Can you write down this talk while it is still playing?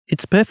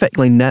It's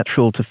perfectly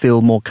natural to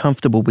feel more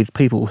comfortable with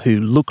people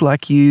who look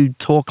like you,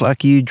 talk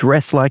like you,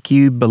 dress like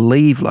you,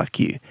 believe like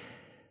you.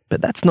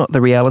 But that's not the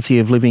reality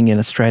of living in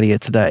Australia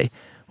today.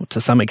 Well, to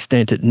some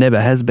extent, it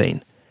never has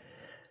been.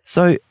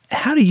 So,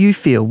 how do you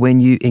feel when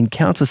you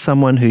encounter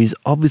someone who's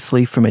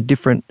obviously from a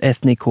different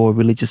ethnic or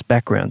religious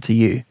background to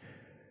you?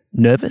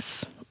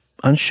 Nervous?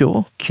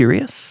 Unsure?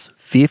 Curious?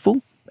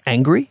 Fearful?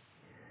 Angry?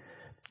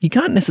 You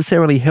can't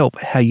necessarily help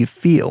how you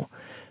feel,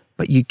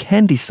 but you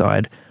can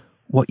decide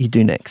what you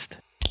do next.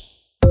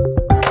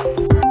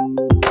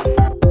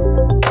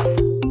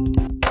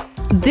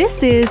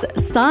 This is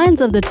Signs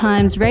of the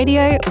Times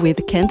Radio with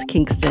Kent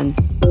Kingston.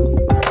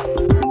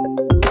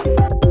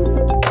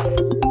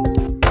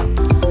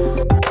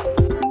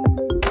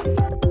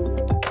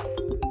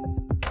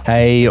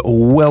 Hey,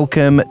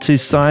 welcome to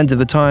Signs of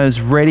the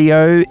Times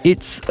Radio.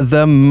 It's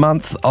the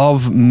month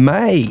of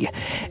May,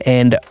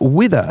 and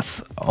with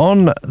us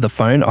on the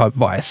phone,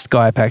 via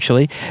Skype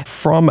actually,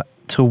 from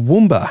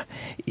Toowoomba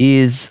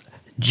is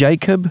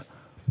Jacob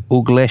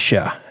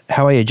Uglesha.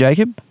 How are you,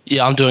 Jacob?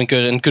 Yeah, I'm doing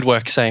good, and good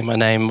work saying my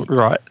name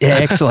right. Yeah,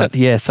 excellent.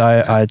 Yes,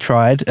 I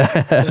tried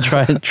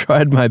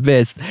tried my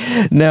best.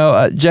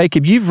 Now,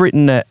 Jacob, you've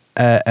written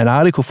an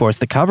article for us,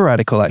 the cover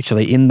article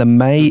actually, in the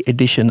May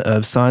edition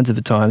of Signs of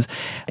the Times,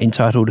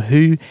 entitled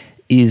 "Who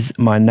is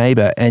My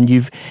Neighbour?" And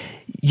you've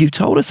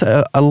told us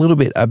a little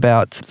bit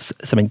about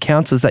some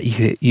encounters that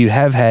you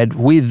have had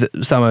with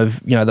some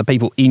of the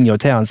people in your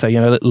town, so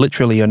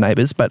literally your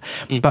neighbours. But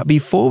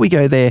before we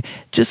go there,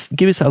 just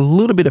give us a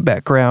little bit of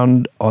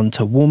background on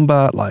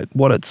Toowoomba, like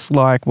what it's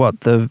like,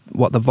 what the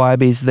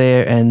vibe is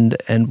there, and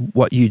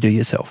what you do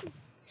yourself.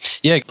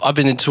 Yeah, I've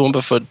been in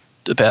Toowoomba for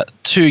about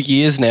 2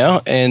 years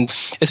now, and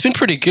it's been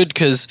pretty good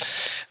because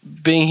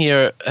being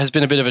here has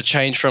been a bit of a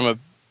change from a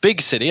big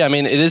city. I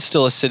mean, it is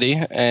still a city,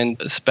 and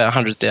it's about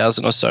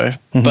 100,000 or so.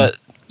 Mm-hmm. But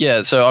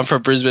yeah, so I'm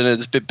from Brisbane, and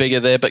it's a bit bigger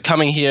there. But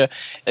coming here,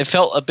 it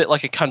felt a bit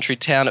like a country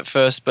town at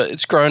first, but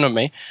it's grown on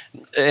me.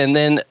 And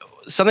then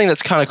something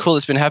that's kind of cool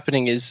that's been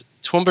happening is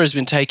Toowoomba has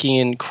been taking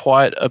in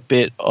quite a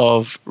bit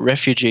of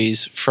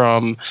refugees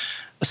from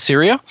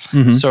Syria.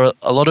 Mm-hmm. So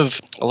a lot of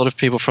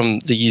people from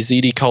the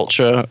Yazidi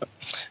culture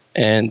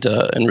and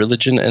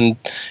religion, and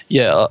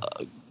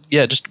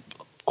just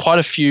quite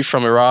a few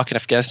from Iraq and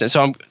Afghanistan.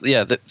 So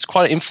there's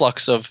quite an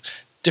influx of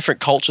different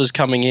cultures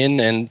coming in,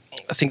 and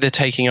I think they're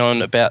taking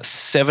on about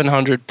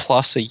 700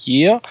 plus a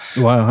year.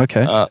 Wow.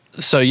 Okay.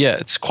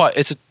 It's quite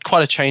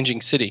a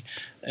changing city,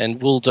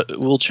 and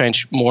we'll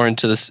change more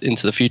into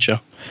the future.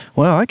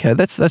 Wow. Okay.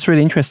 That's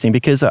really interesting,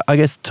 because I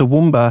guess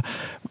Toowoomba,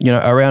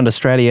 around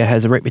Australia,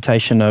 has a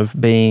reputation of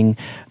being,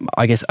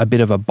 I guess, a bit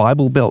of a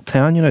Bible Belt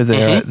town.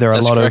 There are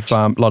a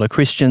lot of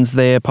Christians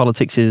there.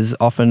 Politics is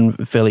often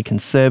fairly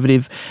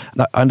conservative.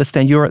 I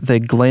understand you're at the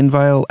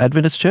Glenvale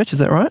Adventist Church. Is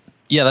that right?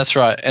 Yeah, that's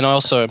right. And I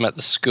also am at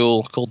the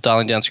school called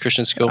Darling Downs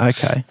Christian School.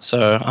 Okay.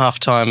 So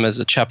half-time as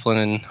a chaplain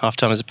and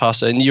half-time as a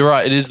pastor. And you're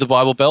right, it is the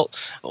Bible Belt,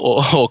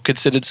 or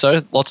considered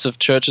so. Lots of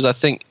churches. I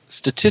think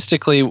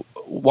statistically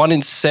 1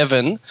 in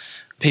 7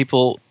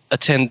 people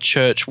attend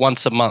church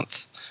once a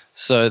month.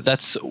 So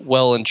that's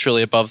well and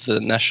truly above the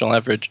national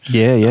average.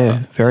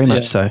 Yeah, very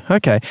much so.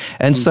 Okay.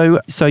 And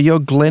so your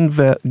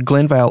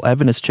Glenvale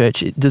Adventist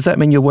Church, does that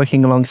mean you're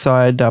working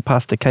alongside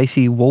Pastor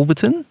Casey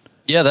Wolverton?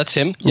 Yeah, that's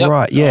him. Yep.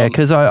 Right, yeah,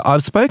 because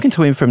I've spoken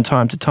to him from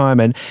time to time,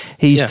 and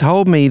he's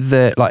told me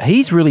that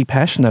he's really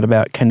passionate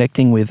about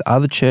connecting with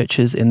other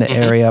churches in the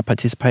area,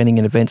 participating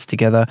in events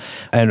together,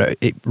 and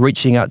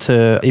reaching out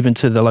to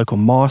the local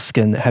mosque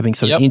and having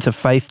sort of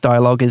interfaith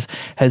dialogue.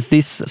 Has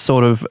this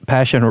sort of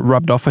passion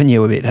rubbed off on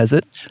you a bit, has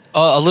it?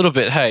 A little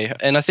bit, hey.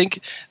 And I think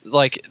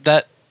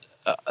that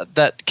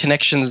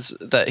connections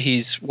that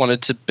he's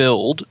wanted to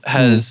build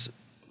has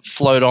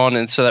flowed on,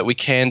 and so that we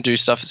can do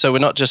stuff. So we're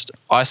not just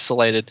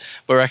isolated,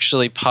 we're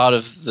actually part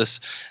of this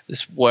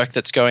work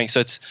that's going.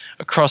 So it's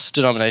across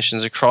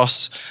denominations,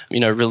 across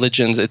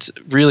religions. It's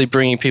really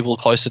bringing people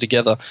closer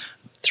together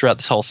throughout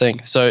this whole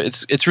thing. So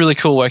it's really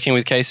cool working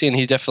with Casey, and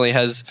he definitely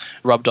has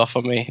rubbed off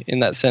on me in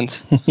that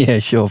sense. Yeah,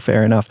 sure,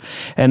 fair enough.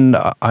 And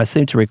I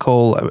seem to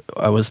recall,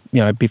 I was,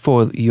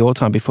 before your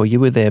time, before you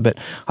were there, but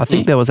I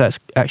think there was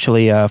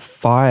actually a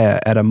fire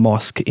at a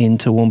mosque in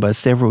Toowoomba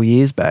several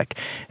years back,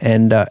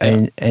 and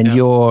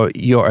your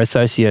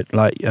associate,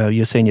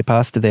 your senior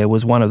pastor there,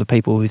 was one of the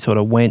people who sort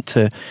of went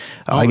to,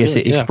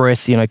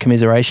 express,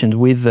 commiserations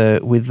with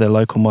the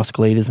local mosque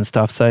leaders and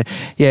stuff. So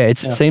it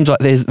seems like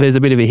there's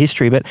a bit of a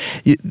history, but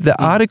the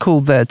article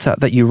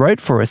that you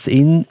wrote for us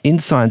in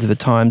Signs of the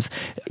Times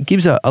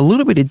gives a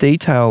little bit of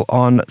detail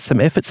on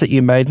some efforts that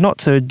you made, not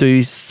to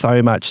do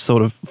so much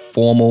sort of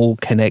formal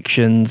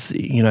connections,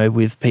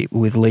 with people,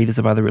 with leaders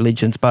of other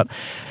religions, but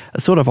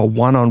sort of a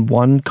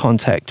one-on-one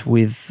contact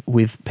with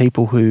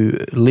people who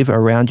live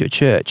around your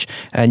church.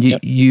 And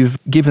you've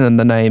given them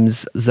the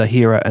names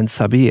Zahira and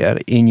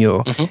Sabir in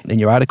your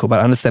article, but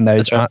I understand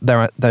those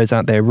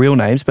aren't their real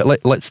names,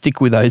 but let's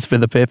stick with those for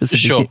the purpose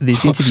of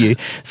this interview.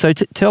 So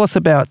tell us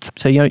about,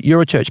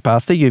 you're a church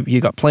pastor,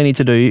 you've got plenty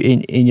to do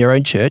in your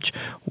own church.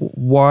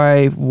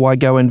 Why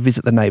go and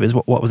visit the neighbours?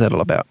 What was that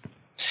all about?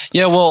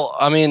 Yeah, well,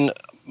 I mean,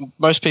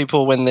 most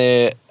people when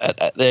they're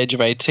at the age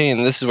of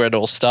 18, this is where it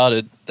all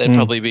started, they'd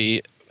probably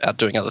be out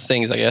doing other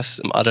things, I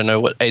guess. I don't know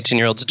what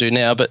 18-year-olds do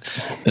now, but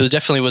it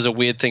definitely was a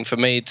weird thing for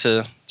me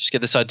to just get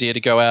this idea to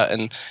go out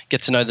and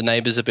get to know the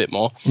neighbors a bit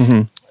more.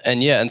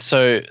 And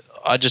so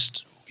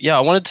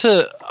I wanted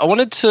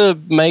to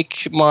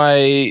make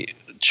my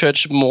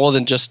church more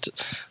than just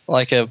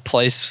like a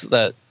place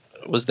that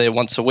was there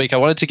once a week. I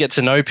wanted to get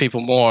to know people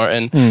more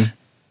and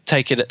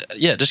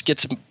just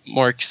get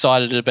more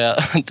excited about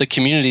the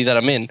community that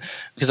I'm in,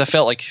 because I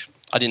felt like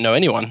I didn't know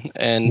anyone.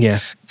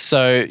 And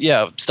so,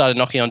 started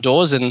knocking on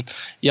doors, and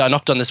I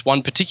knocked on this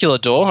one particular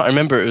door. I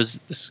remember it was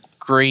this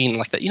green,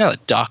 like that, the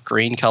dark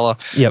green color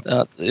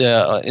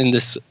in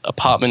this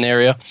apartment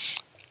area.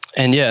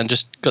 And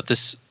just got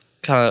this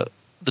kind of,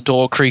 the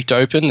door creaked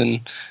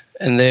open,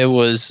 and there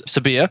was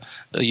Sabir.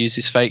 I'll use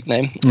his fake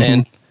name.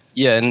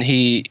 And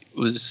he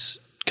was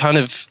kind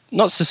of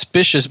not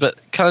suspicious, but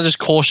kind of just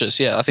cautious.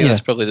 Yeah, I think that's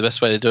probably the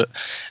best way to do it.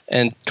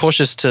 And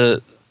cautious to,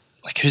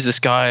 like, who's this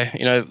guy?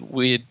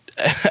 Weird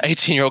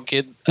 18-year-old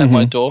kid at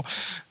my door.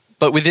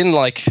 But within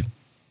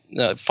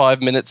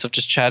 5 minutes of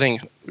just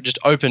chatting, it just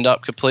opened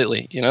up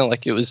completely.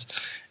 It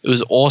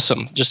was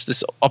awesome. Just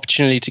this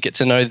opportunity to get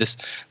to know this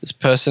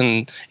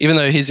person, even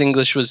though his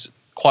English was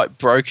quite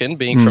broken,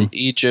 being from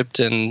Egypt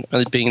and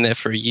only being there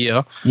for a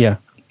year.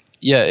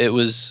 It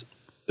was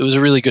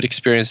a really good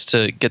experience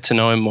to get to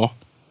know him more.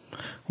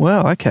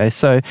 Wow. Okay.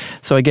 So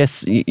I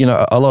guess,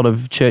 a lot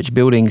of church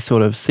buildings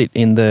sort of sit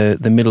in the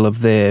middle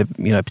of their,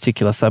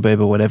 particular suburb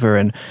or whatever.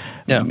 And,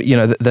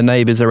 the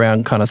neighbours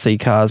around kind of see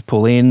cars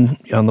pull in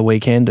on the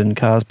weekend and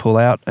cars pull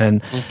out,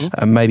 and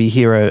maybe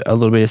hear a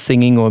little bit of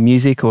singing or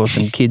music or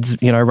some kids,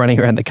 running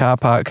around the car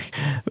park,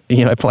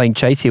 playing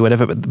chasey or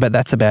whatever. But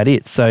that's about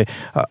it. So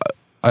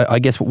I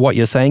guess what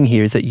you're saying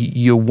here is that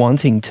you're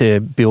wanting to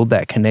build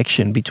that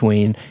connection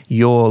between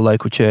your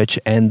local church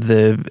and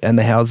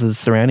the houses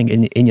surrounding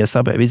in your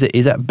suburb.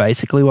 Is that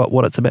basically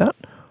what it's about?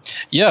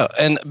 Yeah,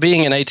 and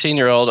being an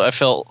 18-year-old, I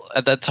felt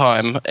at that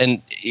time,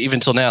 and even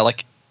till now,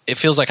 like, it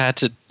feels like I had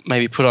to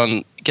maybe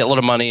get a lot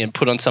of money and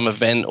put on some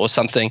event or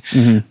something.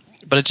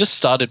 But it just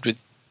started with,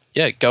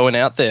 going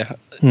out there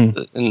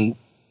and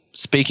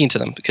speaking to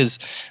them, because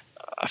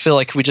I feel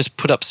like we just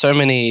put up so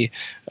many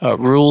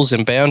rules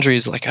and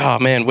boundaries. Like, oh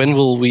man, when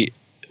will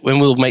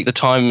make the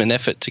time and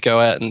effort to go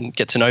out and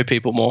get to know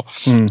people more?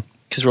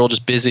 Because we're all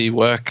just busy,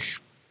 work,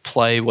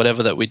 play,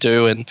 whatever that we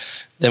do, and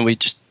then we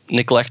just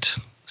neglect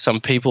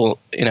some people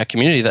in our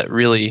community that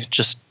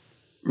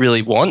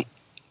really want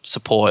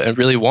support and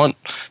really want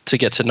to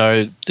get to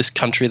know this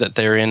country that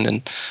they're in.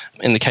 And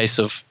in the case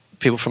of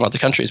people from other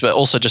countries, but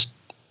also just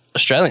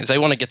Australians, they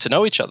want to get to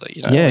know each other.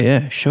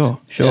 Sure.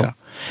 Yeah.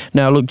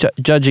 Now, look,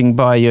 judging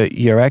by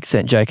your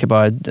accent, Jacob,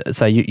 I'd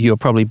say you're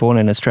probably born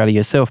in Australia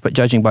yourself, but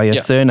judging by your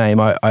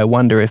surname, I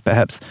wonder if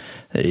perhaps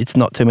it's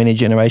not too many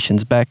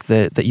generations back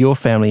that your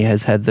family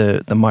has had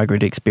the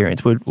migrant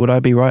experience. Would I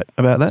be right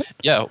about that?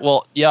 Yeah,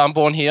 well, I'm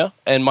born here,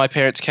 and my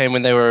parents came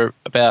when they were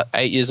about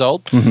 8 years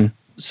old.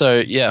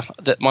 So,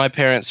 that my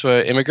parents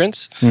were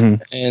immigrants,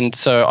 and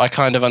so I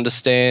kind of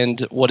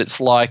understand what it's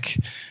like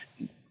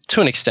to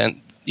an extent.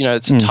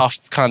 It's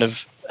tough kind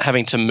of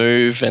having to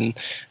move and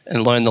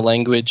learn the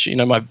language.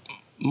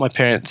 My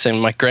parents and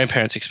my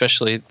grandparents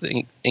especially,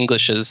 the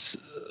English is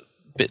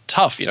a bit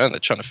tough, they're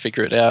trying to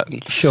figure it out.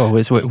 And sure,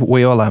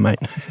 we all are, mate.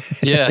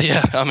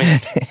 yeah. I mean,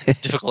 it's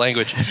a difficult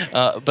language.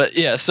 And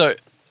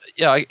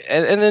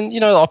then,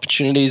 the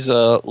opportunities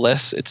are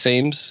less, it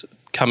seems,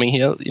 coming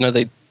here.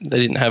 They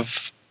didn't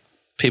have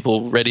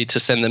people ready to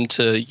send them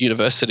to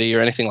university or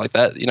anything like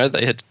that.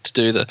 They had to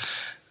do the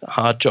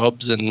hard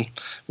jobs and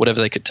whatever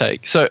they could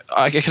take. So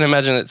I can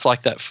imagine it's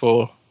like that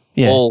for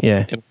all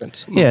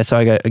immigrants. Yeah, so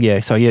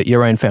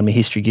your own family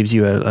history gives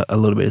you a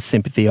little bit of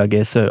sympathy, I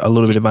guess, a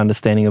little bit of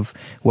understanding of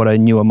what a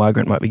newer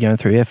migrant might be going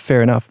through. Yeah,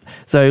 fair enough.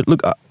 So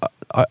look,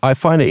 I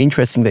find it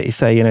interesting that you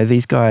say,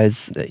 these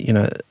guys,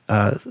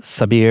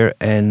 Sabir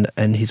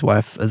and his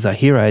wife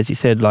Zahira, as you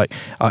said,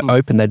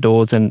 opened their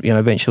doors and,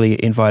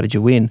 eventually invited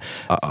you in.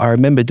 I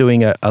remember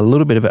doing a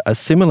little bit of a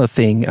similar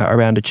thing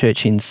around a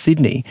church in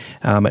Sydney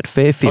at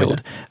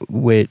Fairfield,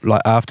 where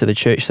after the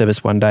church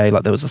service one day,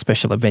 there was a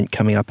special event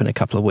coming up in a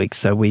couple of weeks.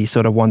 So we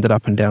sort of wandered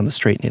up and down the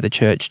street near the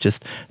church,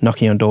 just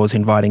knocking on doors,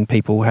 inviting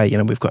people, hey,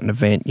 we've got an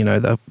event,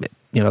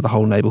 the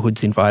whole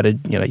neighbourhood's invited,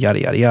 yada,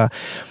 yada, yada.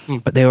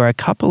 But there were a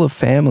couple of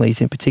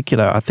families in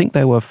particular. I think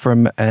they were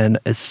from an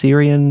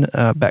Assyrian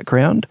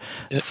background,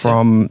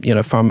 from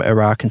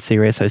Iraq and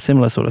Syria, so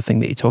similar sort of thing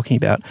that you're talking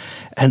about.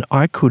 And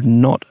I could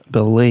not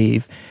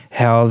believe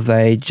how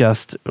they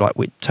just,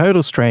 with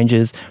total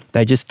strangers,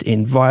 they just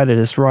invited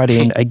us right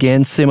in.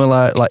 Again,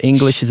 similar,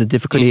 English is a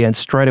difficulty, and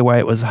straight away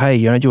it was, hey,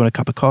 do you want a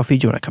cup of coffee?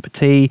 Do you want a cup of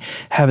tea?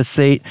 Have a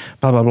seat,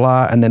 blah, blah,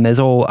 blah. And then there's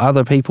all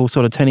other people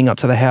sort of turning up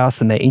to the house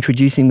and they're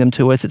introducing them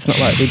to us. It's not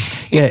like,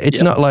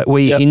 not like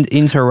we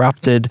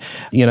interrupted,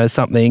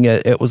 something.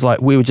 It was like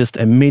we were just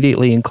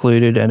immediately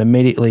included and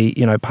immediately,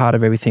 part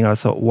of everything. I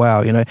thought,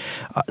 wow,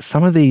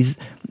 some of these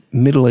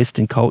Middle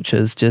Eastern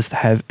cultures just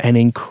have an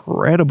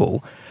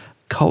incredible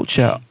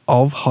culture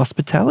of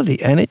hospitality,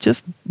 and it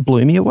just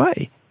blew me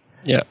away.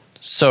 Yeah,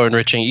 so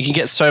enriching. You can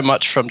get so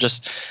much from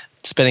just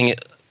spending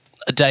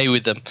a day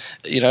with them,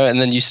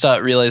 and then you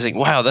start realizing,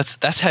 wow,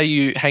 that's how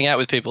you hang out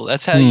with people.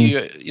 That's how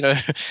you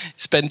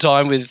spend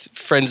time with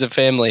friends and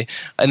family,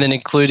 and then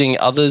including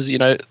others.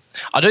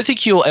 I don't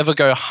think you'll ever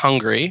go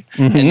hungry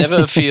and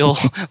never feel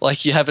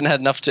like you haven't had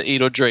enough to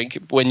eat or drink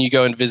when you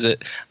go and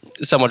visit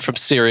someone from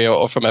Syria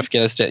or from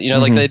Afghanistan.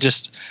 Like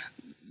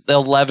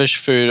they'll lavish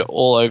food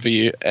all over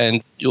you,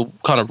 and you'll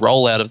kind of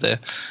roll out of there.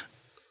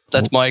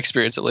 That's my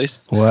experience, at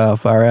least. Wow,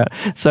 far out.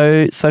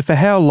 So for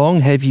how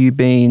long have you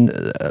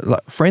been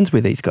friends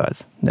with these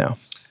guys now?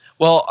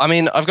 Well, I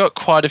mean, I've got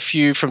quite a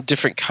few from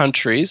different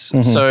countries.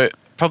 So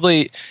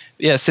probably,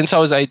 since I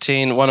was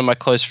 18, one of my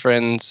close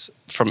friends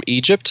from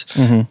Egypt.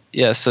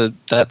 So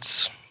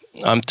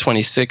I'm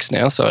 26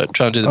 now, so I'm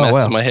trying to do the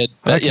maths in my head.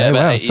 But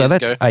about 8 years so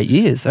that's ago. 8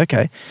 years,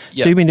 okay.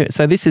 Yep.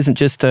 So this isn't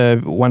just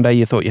one day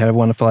you thought you had a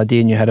wonderful idea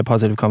and you had a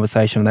positive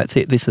conversation and that's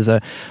it. This is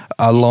a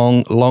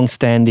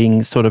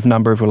long-standing sort of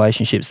number of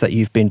relationships that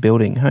you've been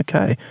building.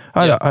 Okay.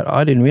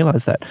 I didn't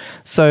realize that.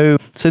 So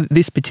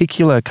this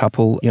particular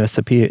couple,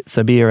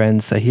 Sabir and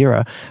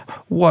Sahira,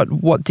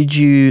 what did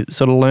you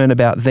sort of learn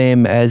about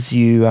them as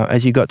you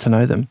got to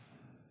know them?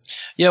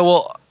 Yeah,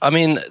 well, I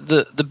mean,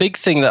 the big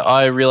thing that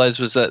I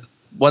realized was that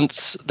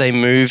once they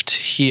moved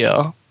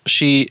here,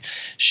 she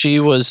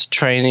was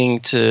training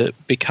to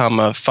become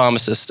a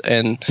pharmacist,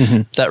 and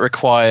that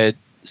required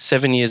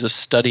 7 years of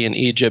study in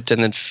Egypt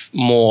and then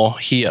more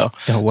here.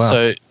 Oh, wow.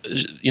 So,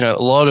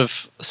 a lot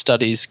of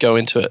studies go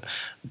into it.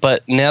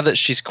 But now that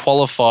she's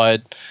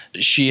qualified,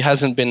 she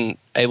hasn't been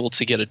able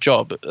to get a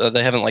job.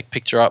 They haven't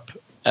picked her up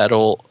at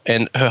all.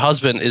 And her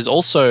husband is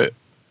also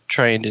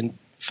trained in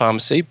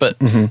pharmacy, but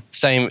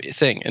same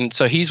thing. And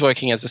so he's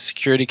working as a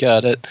security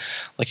guard at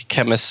a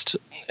chemist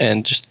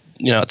and just,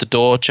 at the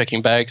door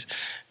checking bags.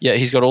 Yeah,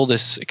 he's got all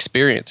this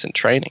experience and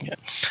training.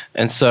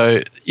 And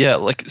so,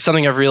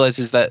 something I've realized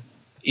is that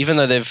even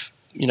though they've,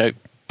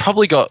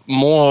 probably got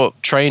more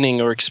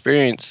training or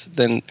experience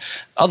than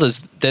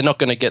others, they're not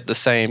going to get the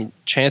same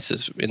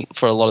chances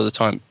for a lot of the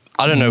time.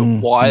 I don't know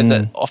why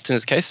that often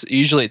is the case.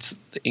 Usually it's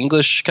the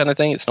English kind of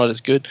thing. It's not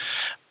as good.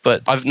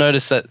 But I've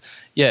noticed that,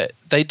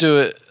 they do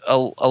it a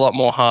lot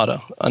more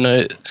harder. I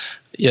know,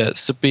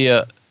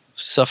 Sabia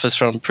suffers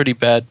from pretty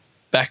bad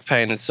back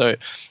pain, and so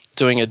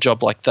doing a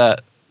job like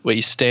that where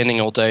you're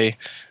standing all day,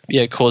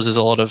 causes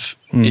a lot of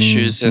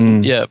issues,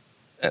 and they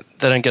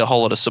don't get a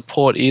whole lot of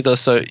support either.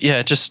 So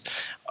I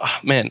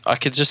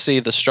could just see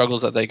the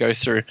struggles that they go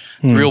through.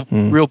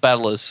 Real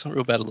battlers.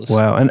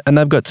 Wow, and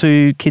they've got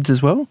 2 kids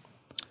as well?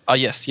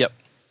 Yes, yep.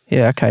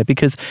 Yeah, okay.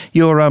 Because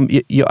your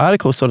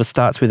article sort of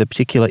starts with a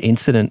particular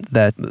incident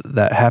that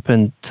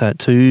happened to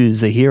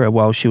Zahira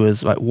while she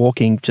was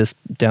walking just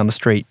down the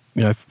street,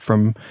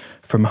 from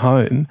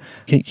home.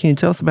 Can you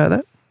tell us about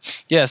that?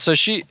 Yeah. So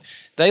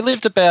they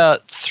lived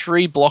about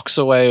 3 blocks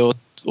away or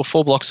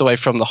 4 blocks away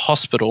from the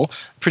hospital,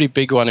 pretty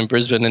big one in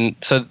Brisbane, and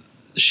so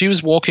she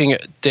was walking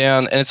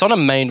down, and it's on a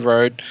main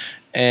road,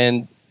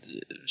 and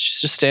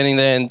she's just standing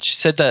there, and she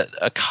said that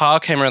a car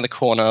came around the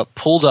corner,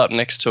 pulled up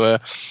next to her.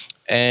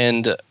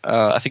 And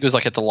I think it was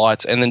at the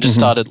lights, and then just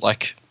started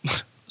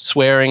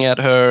swearing at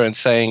her and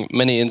saying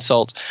many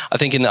insults. I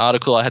think in the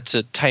article I had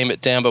to tame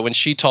it down, but when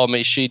she told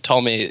me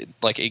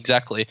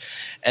exactly.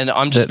 And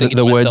I'm just thinking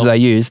the to myself, words they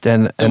used,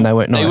 and they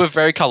weren't nice. They were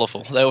very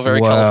colourful. They were very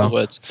colourful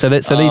words. So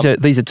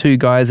these are 2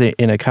 guys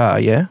in a car,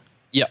 yeah?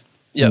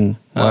 Yep.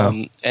 Wow.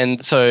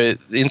 And so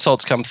the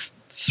insults come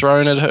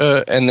thrown at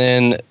her, and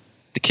then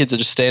the kids are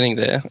just standing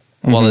there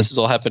while this is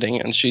all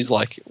happening, and she's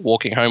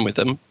walking home with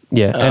them.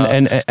 Yeah,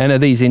 and are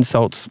these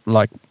insults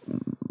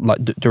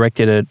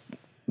directed at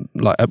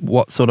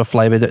what sort of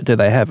flavour do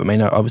they have? I mean,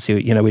 obviously,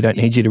 we don't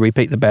need you to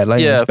repeat the bad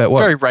language, but what?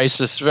 Very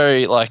racist,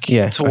 very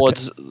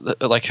towards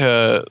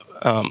her.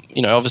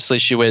 Obviously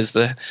she wears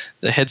the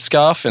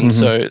headscarf, and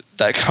so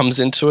that comes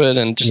into it,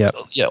 and just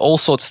all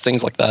sorts of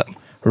things like that.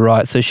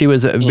 Right, so she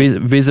was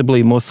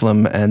visibly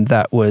Muslim, and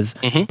that was.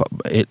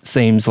 It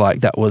seems like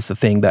that was the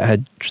thing that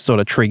had sort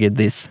of triggered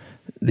this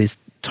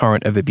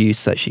torrent of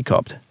abuse that she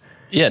copped.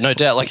 Yeah, no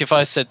doubt. If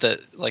I said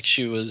that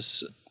she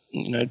was,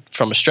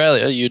 from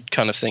Australia, you'd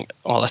kind of think,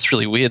 oh, that's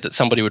really weird that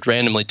somebody would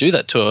randomly do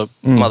that to a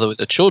mother with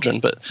her children.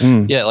 But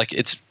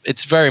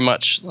it's very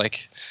much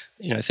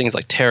things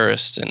like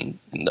terrorist and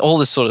all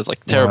this sort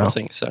of terrible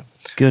things. So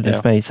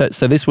goodness me. So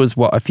this was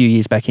a few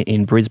years back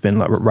in Brisbane,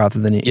 rather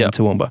than in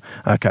Toowoomba.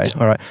 Okay,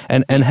 all right.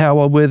 And how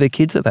old were their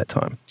kids at that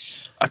time?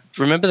 I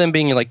remember them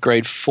being in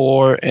grade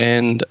 4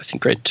 and I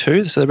think grade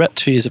 2, so they're about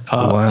 2 years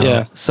apart. Wow.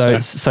 Yeah.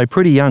 So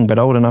pretty young, but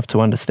old enough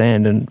to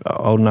understand and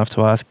old enough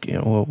to ask,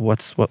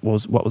 what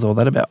was all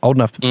that about? Old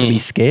enough to be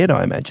scared,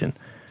 I imagine.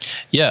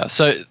 Yeah.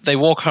 So they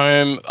walk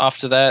home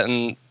after that,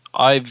 and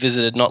I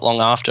visited not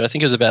long after. I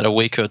think it was about a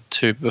week or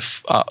 2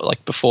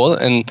 before,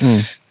 and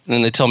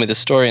then they tell me the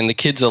story, and the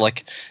kids are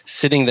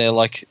sitting there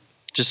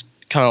just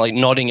kind of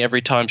nodding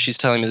every time she's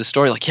telling me the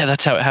story.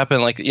 That's how it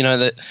happened.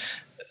 That.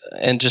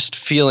 And just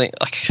feeling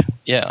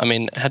I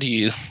mean, how do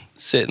you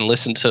sit and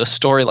listen to a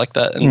story like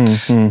that,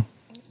 and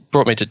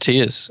brought me to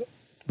tears.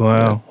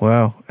 Wow,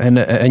 wow.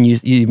 And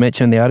you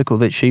mentioned in the article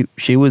that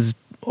she was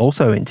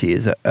also in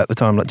tears at the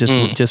time, like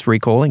just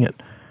recalling it.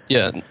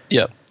 Yeah,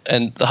 yeah.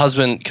 And the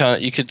husband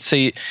you could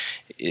see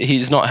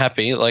he's not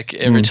happy. Like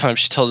every time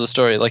she tells a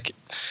story, like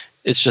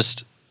it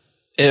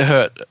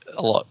hurt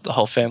a lot, the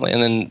whole family.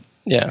 And then,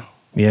 yeah.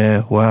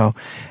 Yeah, wow.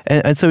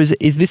 And so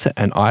is this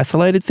an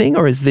isolated thing,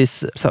 or is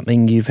this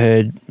something you've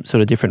heard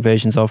sort of different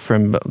versions of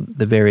from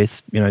the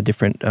various,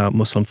 different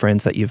Muslim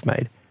friends that you've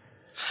made?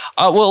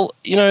 Well,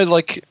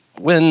 like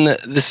when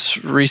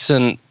this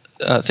recent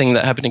thing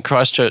that happened in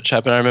Christchurch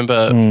happened, I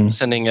remember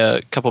sending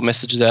a couple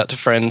messages out to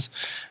friends,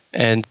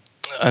 and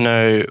I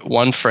know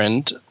one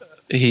friend,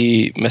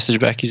 he messaged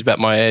back, he's about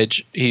my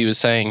age, he was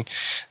saying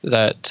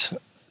that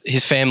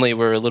his family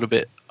were a little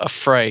bit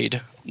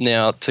afraid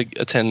now to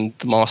attend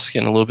the mosque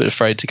and a little bit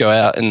afraid to go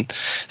out. And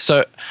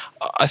so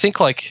I think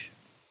like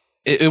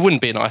it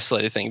wouldn't be an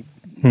isolated thing.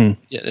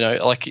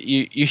 Like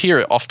you hear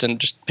it often,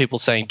 just people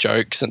saying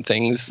jokes and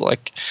things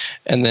like,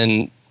 and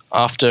then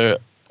after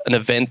an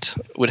event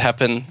would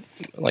happen,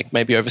 like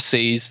maybe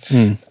overseas,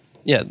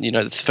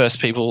 the first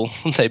people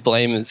they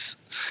blame is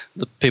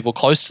the people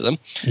close to them.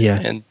 Yeah.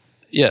 And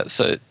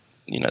so,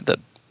 that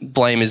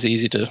blame is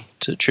easy to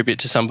attribute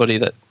to somebody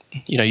that,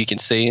 you can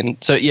see. And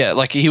so,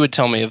 like he would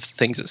tell me of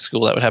things at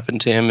school that would happen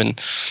to him,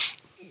 and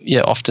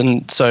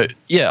often. So,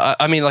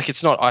 I mean, like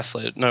it's not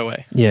isolated, no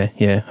way.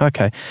 Yeah,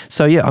 okay.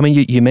 So, I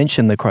mean, you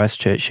mentioned the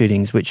Christchurch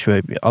shootings, which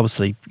were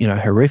obviously,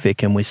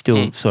 horrific, and we're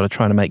still sort of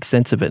trying to make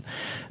sense of it,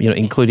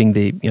 including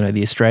the,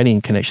 the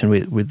Australian connection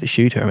with the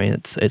shooter. I mean,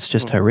 it's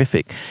just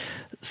horrific.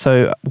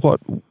 So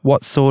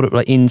what sort of,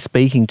 like in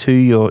speaking to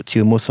your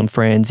Muslim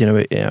friends, in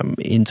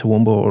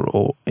Toowoomba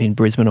or in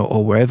Brisbane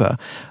or wherever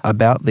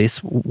about this,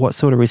 what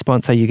sort of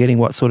response are you getting?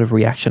 What sort of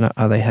reaction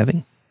are they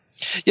having?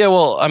 Yeah,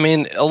 well, I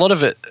mean, a lot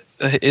of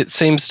it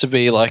seems to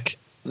be like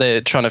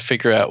they're trying to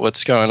figure out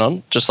what's going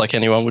on, just like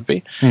anyone would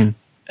be.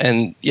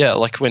 And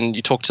like when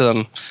you talk to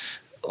them,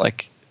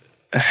 like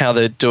how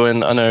they're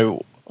doing, I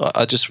know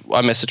I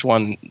messaged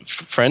one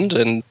friend,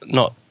 and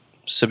not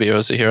Sabir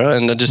as a hero,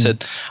 and I just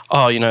said,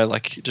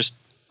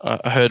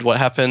 I heard what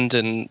happened,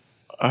 and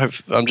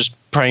I'm just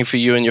praying for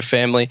you and your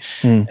family.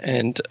 And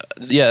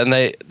and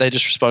they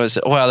just responded and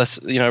said, wow,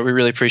 that's, we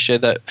really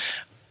appreciate that.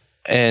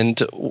 And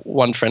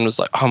one friend was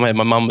like, oh man,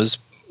 my mum was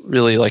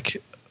really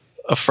like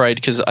afraid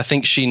because I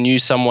think she knew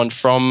someone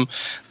from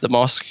the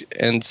mosque,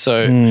 and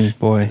so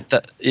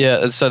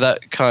and so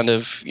that kind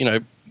of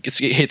it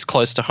hits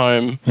close to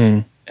home,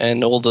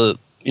 and all the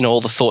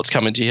all the thoughts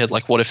come into your head,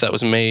 like, what if that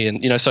was me?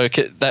 And, so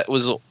that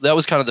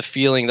was kind of the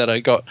feeling that I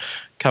got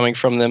coming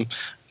from them,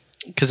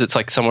 because it's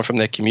like someone from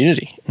their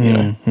community,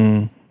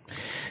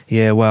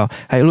 Yeah, wow.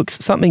 Hey, look,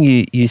 something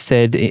you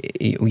said,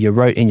 you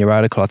wrote in your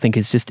article, I think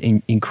is just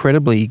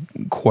incredibly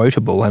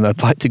quotable, and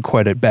I'd like to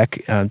quote it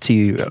back to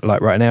you,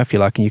 like right now, if you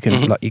like, and you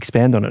can like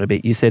expand on it a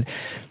bit. You said,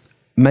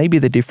 maybe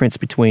the difference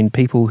between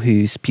people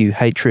who spew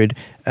hatred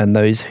and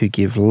those who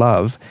give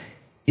love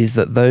is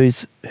that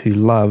those who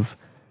love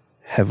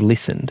have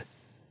listened.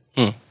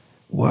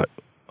 What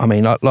I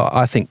mean,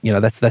 I think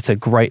that's a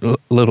great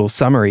little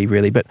summary,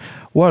 really. But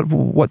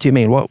what do you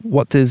mean?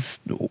 What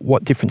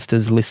difference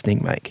does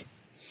listening make?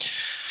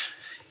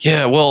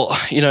 Yeah, well,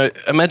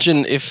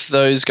 imagine if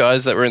those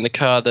guys that were in the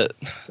car that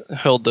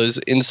hurled those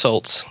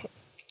insults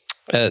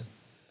at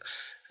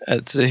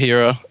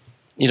Zahira,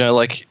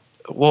 like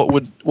what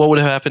would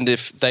have happened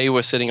if they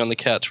were sitting on the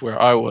couch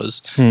where I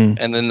was, and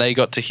then they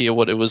got to hear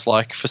what it was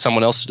like for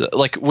someone else to do?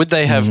 Like, would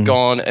they have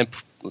gone and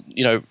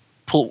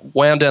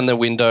wound down their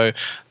window,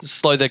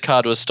 slowed their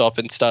car to a stop,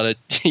 and started,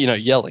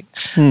 yelling?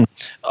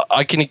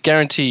 I can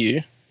guarantee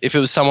you, if it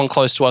was someone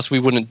close to us, we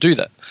wouldn't do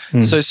that.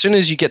 So as soon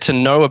as you get to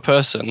know a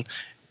person,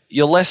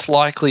 you're less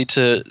likely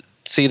to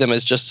see them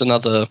as just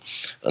another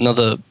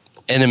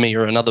enemy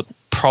or another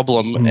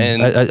problem,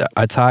 and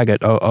a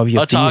target of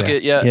your fear.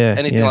 Target,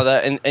 anything like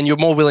that, and you're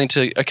more willing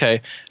to,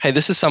 okay, hey,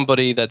 this is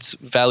somebody that's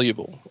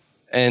valuable,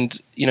 and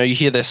you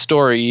hear their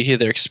story, you hear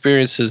their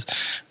experiences,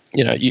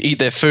 you eat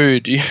their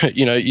food,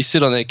 you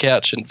sit on their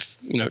couch, and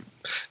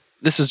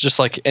this is just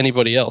like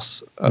anybody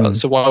else.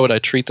 So why would I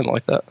treat them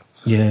like that?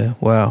 Yeah,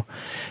 wow.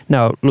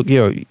 Now, look,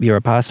 you're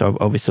a pastor.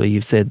 Obviously,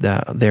 you've said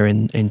that they're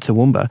in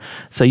Toowoomba.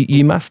 So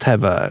you must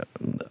have a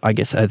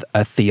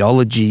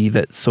theology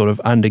that sort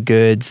of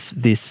undergirds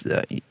this,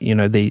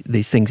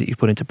 these things that you've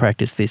put into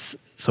practice, this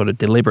sort of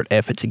deliberate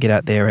effort to get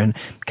out there and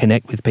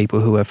connect with people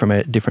who are from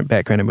a different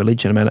background and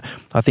religion. I mean,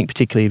 I think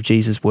particularly of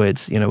Jesus'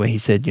 words, where he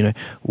said,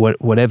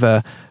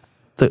 whatever,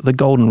 the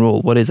golden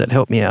rule, what is it?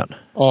 Help me out.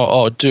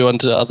 Oh, do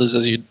unto others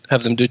as you'd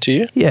have them do to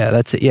you? Yeah,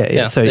 that's it.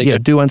 Yeah. So,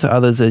 do unto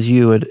others as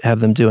you would have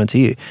them do unto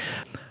you.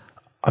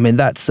 I mean,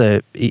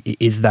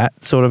 is that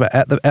sort of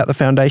at the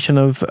foundation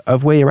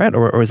of where you're at,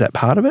 or is that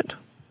part of it?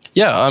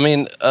 Yeah, I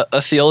mean,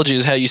 a theology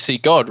is how you see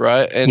God,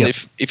 right? And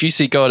if you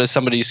see God as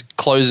somebody who's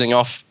closing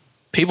off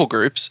people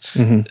groups,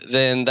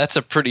 then that's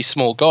a pretty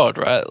small God,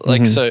 right?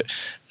 Like, so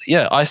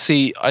I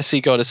see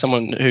God as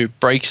someone who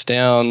breaks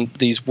down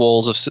these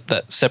walls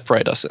that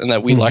separate us and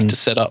that we like to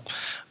set up,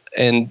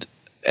 and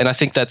I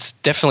think that's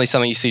definitely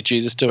something you see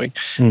Jesus doing.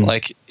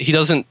 Like, he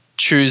doesn't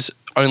choose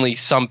only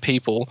some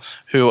people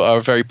who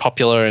are very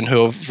popular and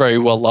who are very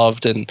well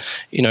loved and,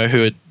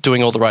 who are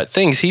doing all the right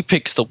things. He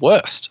picks the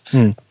worst.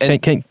 And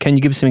Can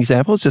you give some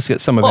examples? Just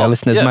that some of our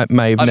listeners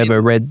may have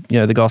never read,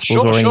 the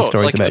Gospels or any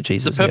stories about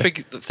Jesus. The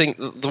perfect thing,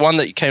 the one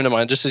that came to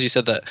mind, just as you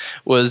said that,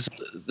 was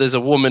there's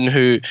a woman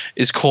who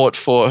is caught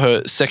for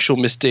her sexual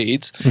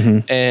misdeeds,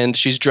 and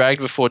she's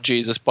dragged before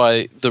Jesus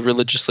by the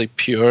religiously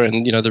pure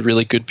and, the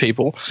really good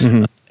people.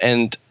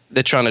 And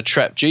they're trying to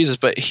trap Jesus,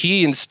 but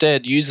he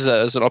instead uses it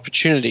as an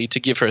opportunity to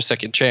give her a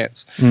second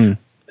chance.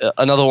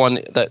 Another one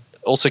that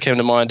also came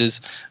to mind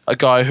is a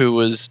guy who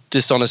was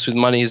dishonest with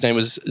money. His name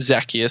was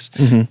Zacchaeus,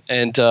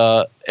 and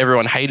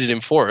everyone hated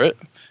him for it.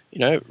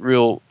 Yeah,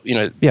 well,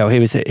 he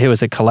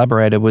was a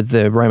collaborator with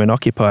the Roman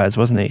occupiers,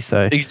 wasn't he?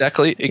 So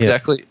exactly.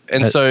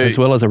 And so, as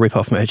well as a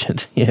rip-off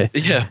merchant.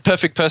 Yeah,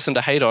 perfect person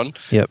to hate on.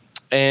 Yep.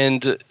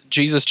 And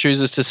Jesus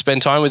chooses to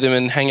spend time with him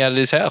and hang out at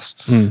his house.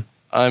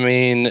 I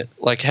mean,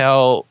 like,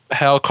 how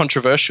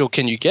controversial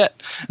can you get?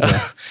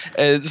 Yeah.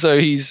 And so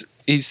he's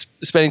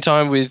spending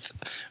time with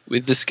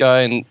this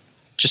guy and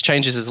just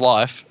changes his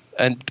life,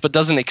 but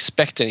doesn't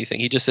expect anything.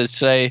 He just says,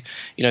 today,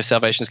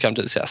 salvation's come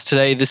to this house.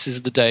 Today, this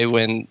is the day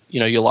when,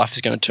 your life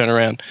is going to turn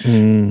around.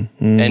 And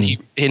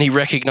he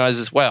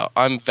recognizes, wow,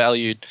 I'm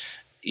valued,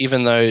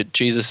 even though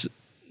Jesus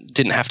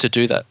didn't have to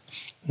do that.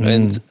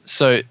 And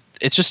so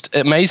it's just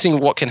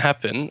amazing what can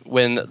happen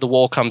when the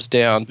wall comes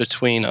down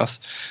between us,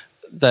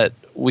 that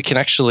we can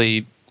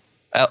actually,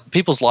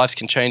 people's lives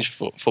can change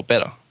for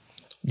better.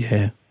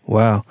 Yeah.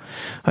 Wow.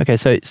 Okay.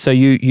 So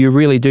you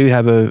really do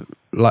have a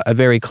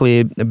very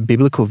clear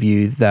biblical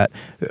view that,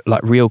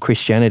 like, real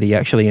Christianity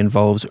actually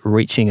involves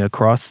reaching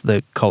across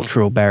the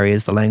cultural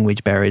barriers, the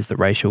language barriers, the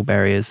racial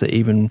barriers, the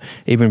even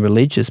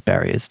religious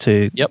barriers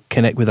to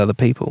connect with other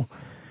people.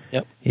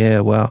 Yep.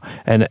 Yeah, wow.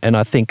 And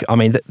I think,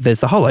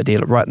 there's the whole idea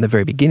right in the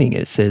very beginning.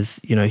 It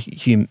says,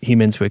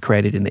 humans were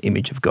created in the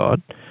image of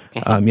God.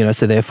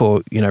 So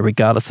therefore,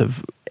 regardless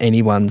of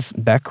anyone's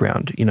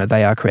background,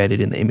 they are created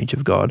in the image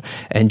of God.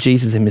 And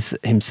Jesus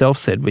himself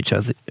said, which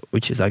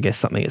is, I guess,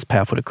 something that's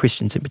powerful to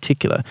Christians in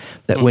particular,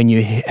 that when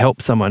you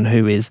help someone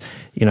who is,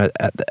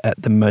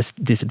 at the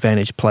most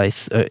disadvantaged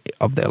place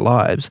of their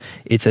lives,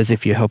 it's as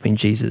if you're helping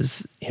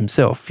Jesus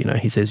himself.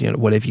 He says,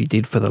 whatever you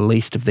did for the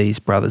least of these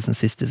brothers and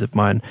sisters of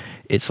mine,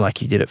 it's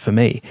like you did it for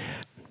me.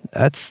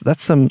 That's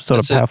some sort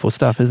of powerful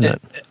stuff, isn't it?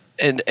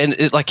 And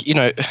it, like,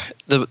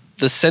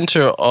 the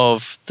center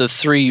of the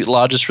three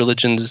largest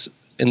religions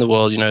in the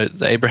world,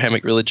 the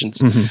Abrahamic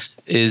religions,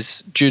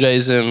 is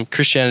Judaism,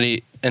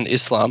 Christianity, and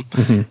Islam.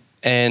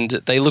 And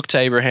they look to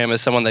Abraham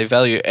as someone they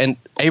value. And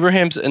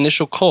Abraham's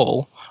initial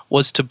call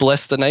was to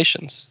bless the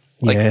nations.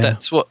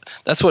 That's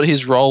what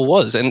his role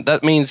was, and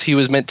that means he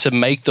was meant to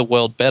make the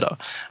world better,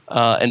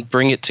 and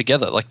bring it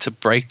together, like to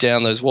break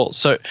down those walls.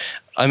 So,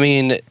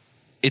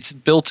 it's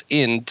built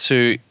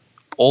into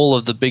all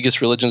of the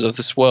biggest religions of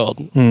this world.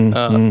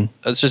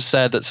 It's just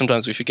sad that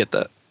sometimes we forget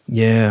that.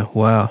 Yeah,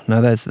 wow.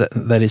 No,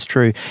 that is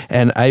true.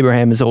 And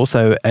Abraham is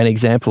also an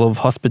example of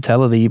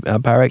hospitality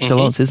par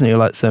excellence, isn't he?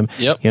 Like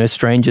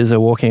strangers are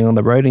walking on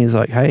the road and he's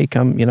like, hey,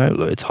 come,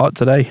 it's hot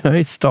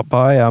today, stop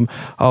by.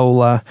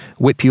 I'll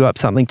whip you up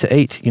something to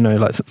eat.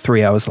 Like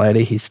 3 hours later,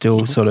 he's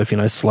still sort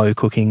of, slow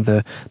cooking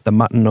the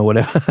mutton or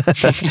whatever.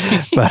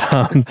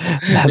 But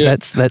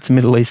that's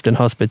Middle Eastern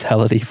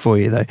hospitality for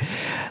you, though.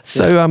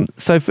 So,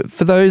 so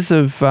for those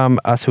of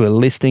us who are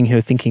listening, who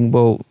are thinking,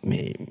 well,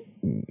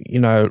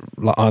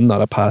 I'm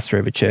not a pastor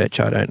of a church.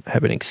 I don't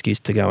have an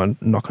excuse to go and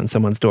knock on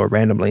someone's door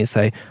randomly and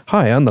say,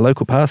 hi, I'm the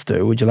local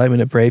pastor. Would you like me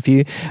to pray for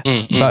you?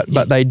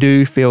 But they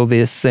do feel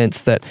this sense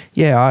that,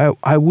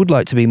 I would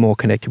like to be more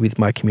connected with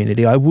my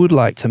community. I would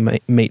like to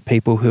meet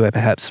people who are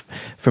perhaps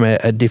from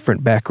a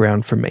different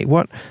background from me.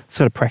 What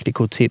sort of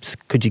practical tips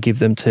could you give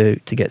them to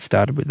get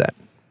started with that?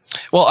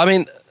 Well,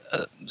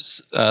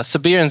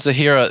 Sabir and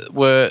Zahira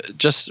were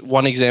just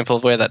one example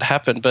of where that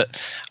happened. But,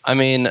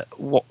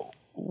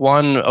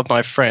 one of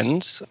my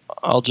friends,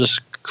 I'll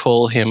just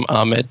call him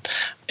Ahmed,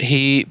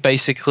 he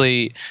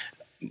basically,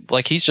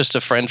 he's just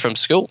a friend from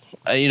school.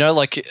 A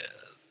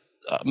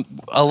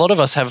lot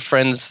of us have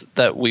friends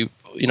that we,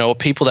 or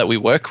people that we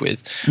work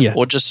with,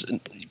 or just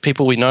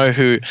people we know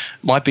who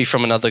might be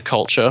from another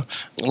culture,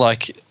 or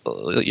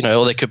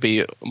they could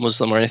be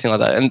Muslim or anything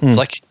like that.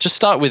 And just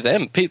start with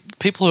them.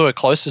 People who are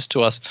closest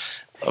to us.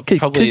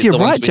 Because you're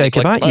right,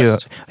 Jacob, aren't you?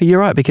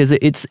 You're right, because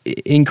it's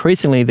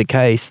increasingly the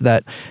case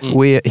that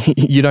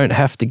you don't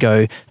have to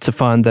go to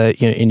find the,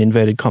 in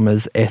inverted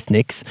commas,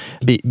 ethnics,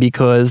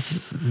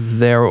 because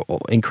they're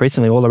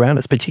increasingly all around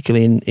us,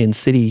 particularly in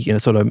city,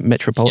 sort of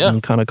metropolitan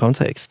kind of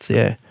contexts.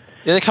 Yeah.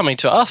 Yeah, they're coming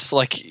to us.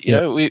 We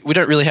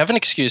don't really have an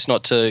excuse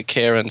not to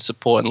care and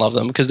support and love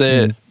them, because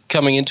they're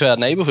coming into our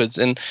neighborhoods,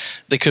 and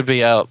they could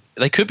be our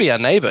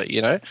neighbor,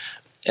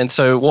 And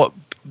so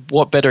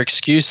what better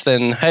excuse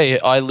than, hey,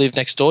 I live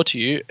next door to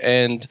you?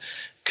 And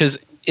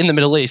because in the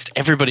Middle East,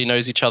 everybody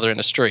knows each other in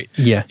a street.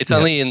 Yeah. It's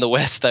only in the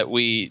West that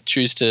we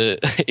choose to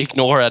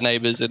ignore our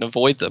neighbors and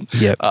avoid them.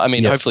 Yep.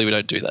 Hopefully we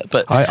don't do that.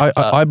 But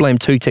I blame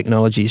two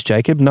technologies,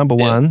 Jacob. Number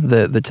one,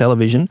 the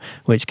television,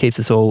 which keeps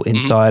us all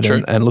inside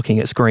and looking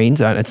at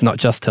screens. And it's not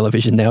just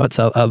television now; it's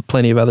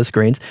plenty of other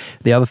screens.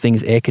 The other thing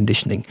is air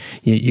conditioning.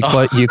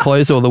 You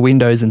close all the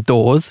windows and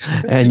doors,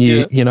 and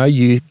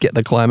you get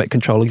the climate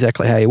control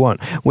exactly how you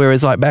want.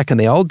 Whereas like back in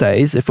the old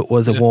days, if it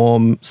was a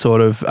warm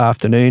sort of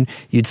afternoon,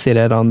 you'd sit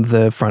out on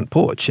the front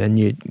porch and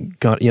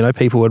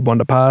people would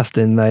wander past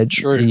and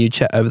you'd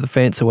chat over the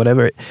fence or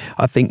whatever.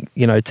 I think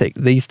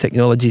these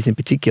technologies in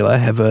particular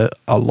have a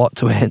lot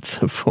to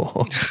answer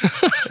for.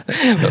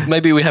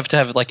 Maybe we have to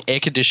have like air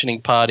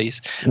conditioning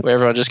parties where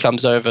everyone just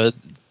comes over,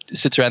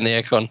 sits around the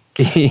aircon.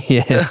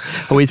 Yes.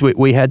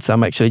 We had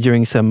some actually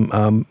during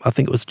some, I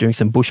think it was during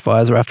some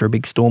bushfires or after a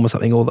big storm or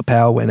something, all the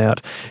power went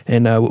out,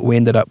 and we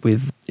ended up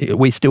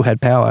we still had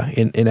power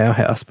in our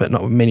house, but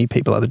not many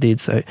people ever did.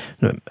 So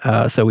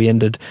we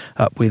ended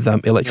up with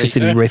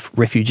electricity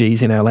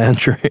refugees in our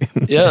lounge room.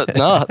 Yeah,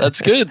 no,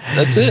 that's good.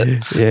 That's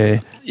it. Yeah.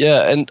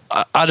 Yeah, and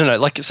I don't know,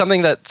 like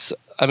something that's,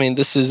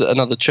 this is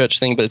another church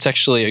thing, but it's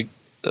actually,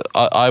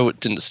 I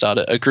didn't start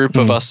it. A group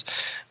of us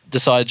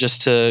decided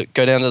just to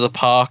go down to the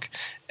park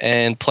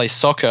and play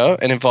soccer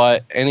and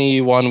invite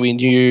anyone we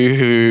knew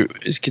who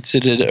is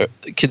considered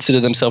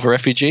themselves a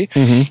refugee.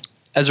 Mm-hmm.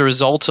 As a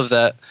result of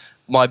that,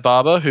 my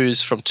barber,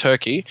 who's from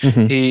Turkey,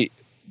 he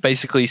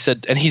basically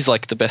said, and he's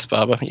like the best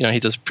barber, he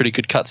does pretty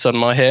good cuts on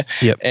my hair.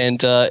 Yep.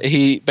 And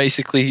he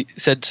basically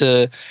said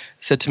to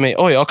me,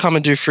 "Oh, I'll come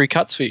and do free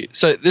cuts for you."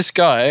 So this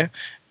guy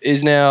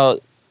is now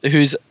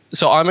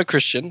so I'm a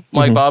Christian,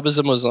 my barber's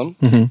a Muslim,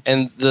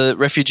 and the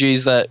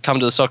refugees that come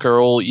to the soccer are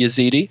all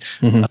Yazidi,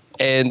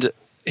 and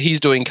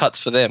he's doing cuts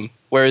for them.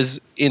 Whereas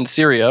in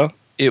Syria,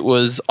 it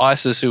was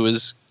ISIS who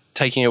was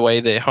taking away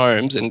their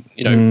homes and,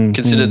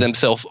 considered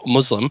themselves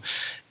Muslim.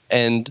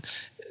 And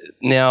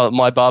now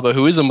my barber,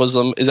 who is a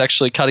Muslim, is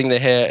actually cutting their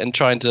hair and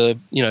trying to,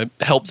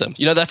 help them.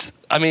 That's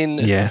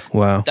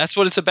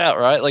what it's about,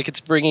 right? Like, it's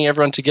bringing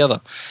everyone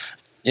together.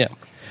 Yeah.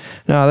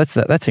 No,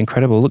 that's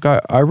incredible. Look,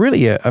 I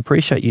really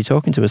appreciate you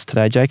talking to us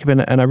today, Jacob,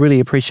 and I really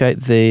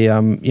appreciate the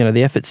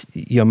the efforts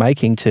you're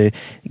making to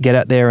get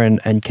out there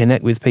and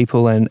connect with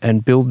people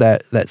and build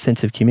that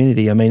sense of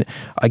community. I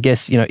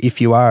guess if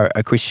you are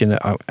a Christian,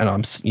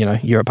 and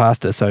you're a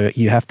pastor, so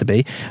you have to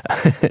be.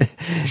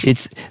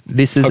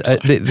 This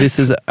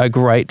is a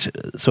great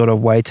sort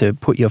of way to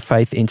put your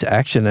faith into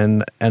action,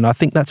 and I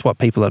think that's what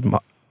people admire.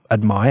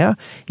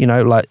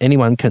 Like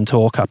anyone can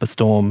talk up a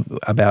storm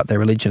about their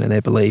religion and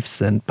their beliefs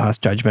and pass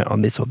judgment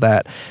on this or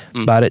that,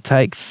 but it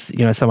takes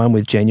someone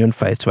with genuine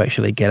faith to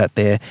actually get out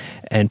there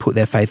and put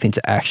their faith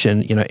into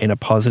action in a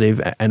positive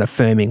and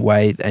affirming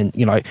way, and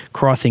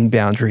crossing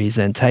boundaries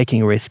and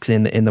taking risks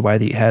in the way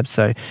that you have.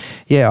 So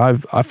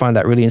I find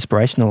that really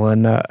inspirational,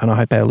 and I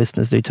hope our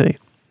listeners do too.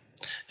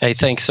 Hey,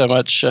 thanks so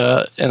much.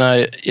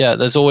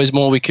 There's always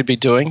more we could be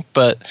doing,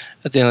 but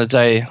at the end of the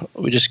day,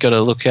 we just got to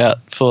look out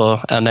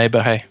for our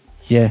neighbour, hey.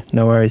 Yeah,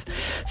 no worries.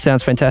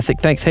 Sounds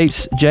fantastic. Thanks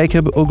heaps,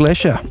 Jacob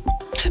Uglesha.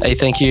 Hey,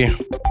 thank you.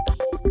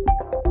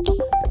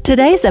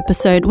 Today's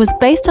episode was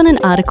based on an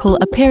article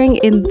appearing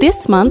in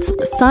this month's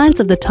Signs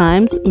of the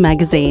Times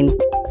magazine.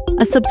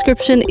 A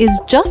subscription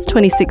is just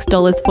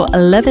 $26 for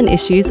 11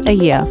 issues a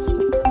year.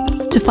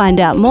 To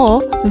find out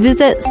more,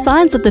 visit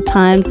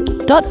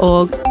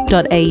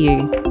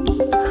signsofthetimes.org.au.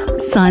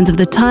 Signs of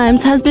the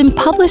Times has been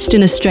published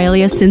in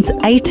Australia since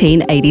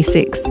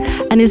 1886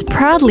 and is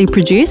proudly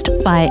produced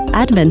by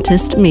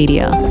Adventist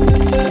Media.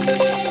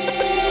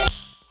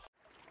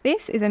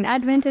 This is an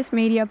Adventist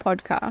Media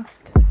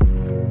podcast.